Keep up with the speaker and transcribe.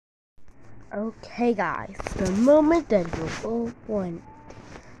Okay guys, the moment that you all want.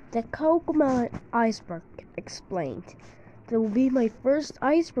 The CoComelon Iceberg explained. That will be my first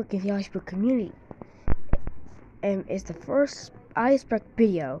iceberg in the Iceberg community. And it's the first iceberg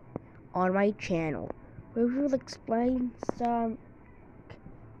video on my channel. Where we will explain some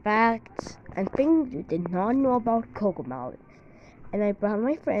facts and things you did not know about CoComelon. And I brought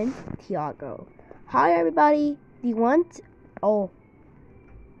my friend Tiago. Hi everybody, do you want?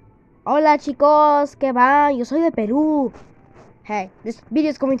 Hola chicos, ¿qué va? Yo soy de Perú. Hey, this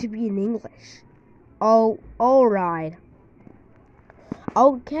video is going to be in English. Oh, alright.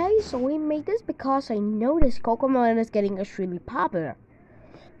 Okay, so we made this because I noticed CoComelon is getting extremely popular.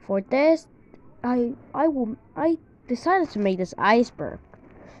 For this, I decided to make this iceberg.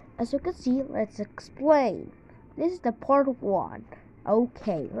 As you can see, let's explain. This is the part 1.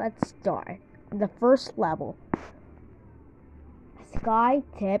 Okay, let's start. The first level. Sky,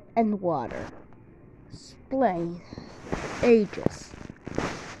 tip, and water. Explain. Ages.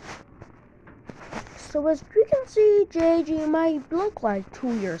 So as you can see, JG might look like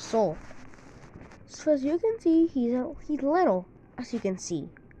 2 years old. So as you can see, he's little. As you can see,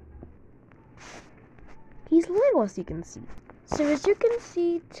 he's little. As you can see. So as you can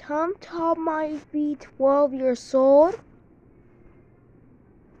see, Tom might be 12 years old.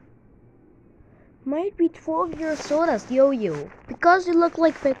 Might be 12 years old as Yo-Yo, because they look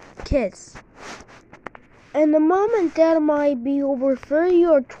like big kids. And the mom and dad might be over 30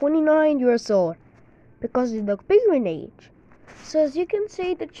 or 29 years old, because they look bigger in age. So as you can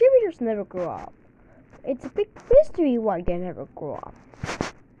see, the cheerleaders never grow up. It's a big mystery why they never grow up.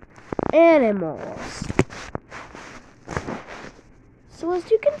 Animals. So as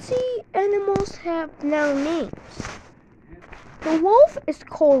you can see, animals have now names. The wolf is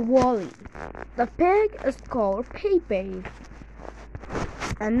called Wally. The pig is called Pepe.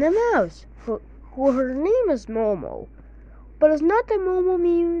 And the mouse, who her name is Momo. But it's not the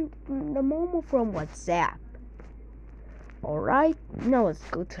Momo from WhatsApp. Alright, now let's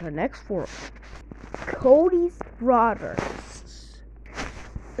go to the next world. Cody's brothers.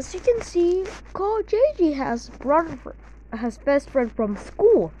 As you can see, JG has best friend from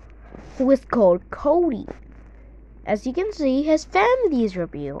school, who is called Cody. As you can see, his family is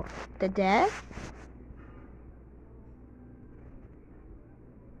revealed. The dad,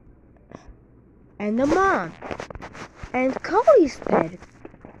 and the mom. And Cody's pet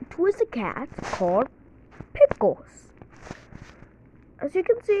was a cat called Pickles. As you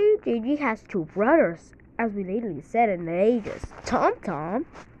can see, JG has 2 brothers, as we lately said in the ages, Tom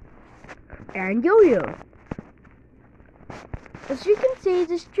and Yo-Yo. As you can see,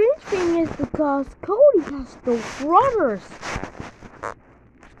 the strange thing is because Cody has no brothers.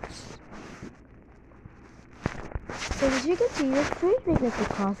 So as you can see, the strange thing is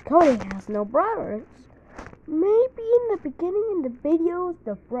because Cody has no brothers. Maybe in the beginning in the videos,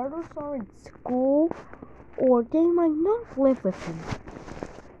 the brothers are in school, or they might not live with him.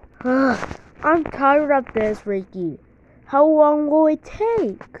 I'm tired of this, Ricky. How long will it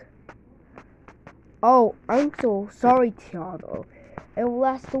take? Oh, I'm so sorry, Tiago. It will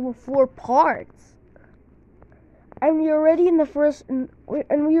last over 4 parts. And we're already in the first, and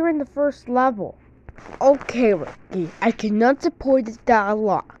we're in the first level. Okay, Ricky, I cannot support this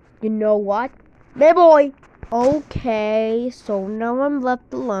dialogue. You know what? Bye boy. Okay, so now I'm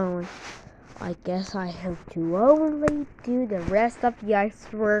left alone. I guess I have to only do the rest of the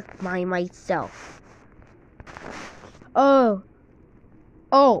iceberg by myself.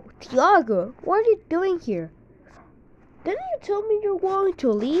 Oh, Tiago, what are you doing here? Didn't you tell me you're going to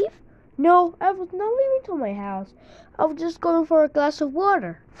leave? No, I was not leaving to my house. I was just going for a glass of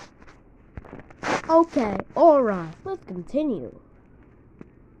water. Okay, alright, let's continue.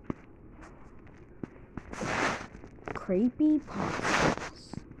 Creepy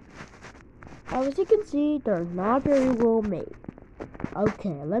pastas. As you can see, they're not very well made.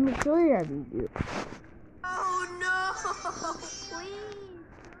 Okay, let me show you a review. Oh no, please.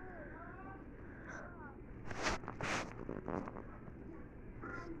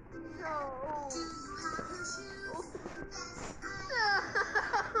 No.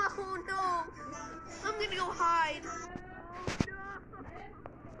 Oh no. I'm gonna go hide.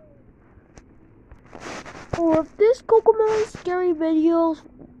 Or if this CoComelon scary videos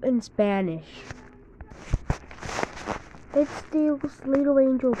in Spanish. It's the Little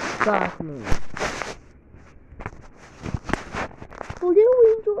Angel got me. The Little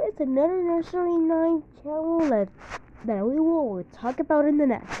Angel is another Nursery 9 channel that we will talk about in the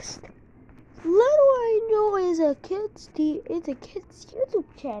next. Little Angel is a kid's YouTube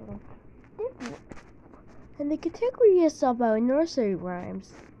channel. And the category is about nursery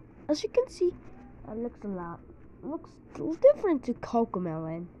rhymes. As you can see, it looks different to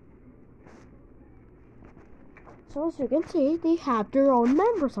CoComelon. So as you can see, they have their own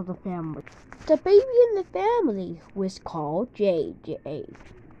members of the family. The baby in the family was called JJ.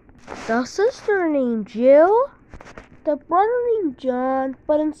 The sister named Jill. The brother named John.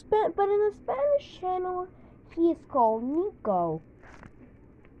 But in the Spanish channel, he is called Nico.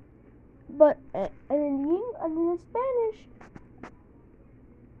 But in the Spanish,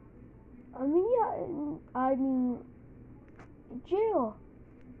 Jill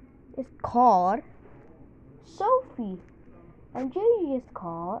is called Sophie, and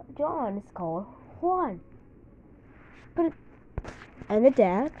John is called Juan. And a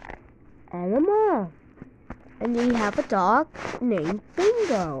dad and a mom, and they have a dog named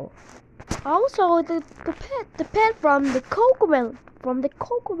Bingo. Also, the pet from the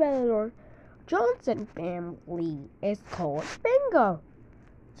CoComelon or Johnson family is called Bingo.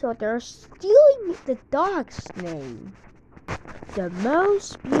 So they're stealing the dog's name. The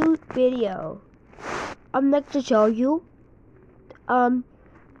most viewed video. I'm next to show you.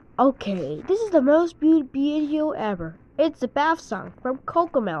 Okay, this is the most viewed video ever. It's a bath song from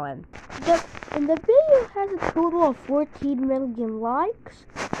CoComelon. And the video has a total of 14 million likes,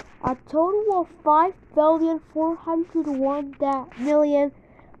 a total of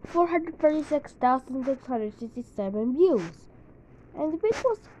 5,401,436,667 views. And the video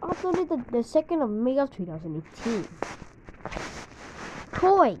was uploaded the 2nd of May of 2018.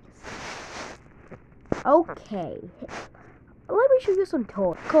 Toys. Okay, let me show you some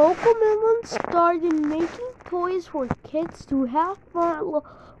toys. CoComelon started making toys for kids to have fun,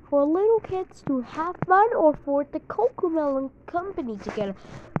 for little kids to have fun, or for the CoComelon company to get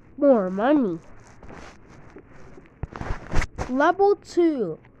more money. Level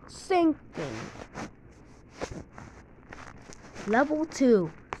 2, sinking. Level 2,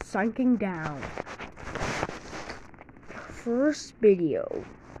 sinking down. First video.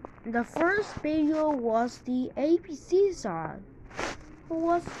 The first video was the ABC song. It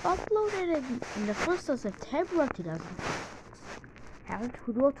was uploaded in the 1st of September of 2006. Had a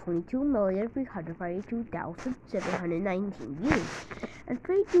total of 22,352,719 views and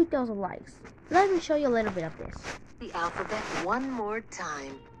 32,000 likes. Let me show you a little bit of this. The alphabet one more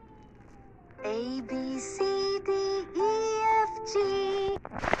time. A, B, C, D, E, F, G.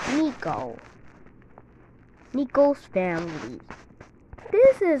 Nico's family.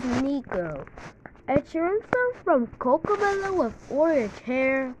 This is Nico, a transfer from CoComelon with orange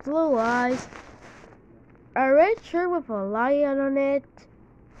hair, blue eyes, a red shirt with a lion on it,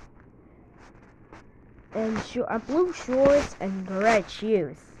 and blue shorts and red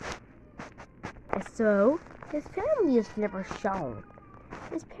shoes. So, his family is never shown.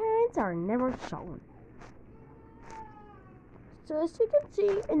 His parents are never shown. So as you can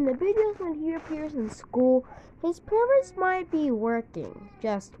see in the videos when he appears in school, his parents might be working,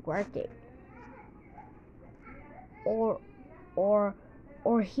 just working. Or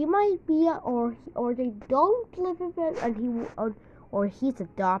he might be, or they don't live with him, and or he's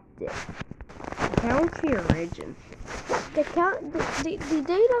adopted. Country origin. The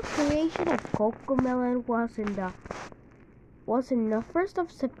date of creation of CoComelon was in the 1st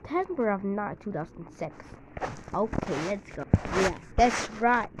of September of 2006. Okay, let's go. Yeah, that's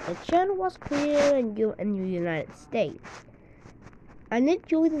right. The channel was created in the United States, and it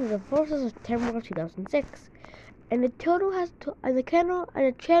joined in the 1st of September of 2006. And the channel has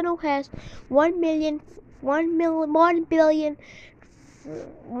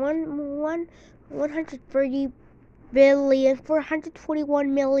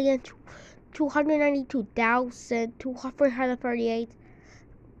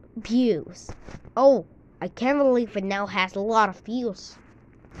views. Oh, I can't believe it now has a lot of views.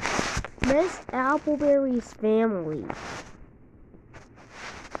 Miss Appleberry's family.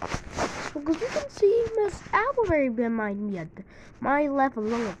 Because you can see Miss Appleberry behind me at my left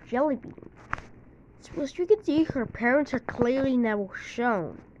along with Jelly Bean. So as you can see, her parents are clearly never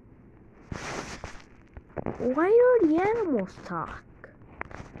shown. Why do the animals talk?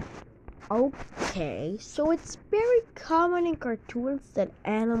 Okay, so it's very common in cartoons that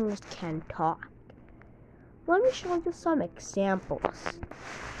animals can talk. Let me show you some examples.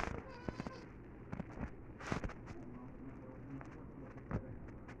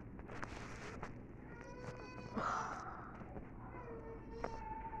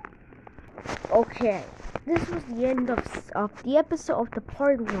 Okay, this was the end of the episode of the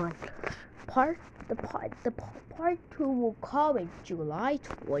part 1. Part 2 will come in July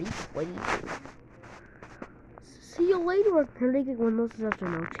 2022. See you later on Connecting Windows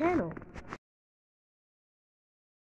Afternoon channel.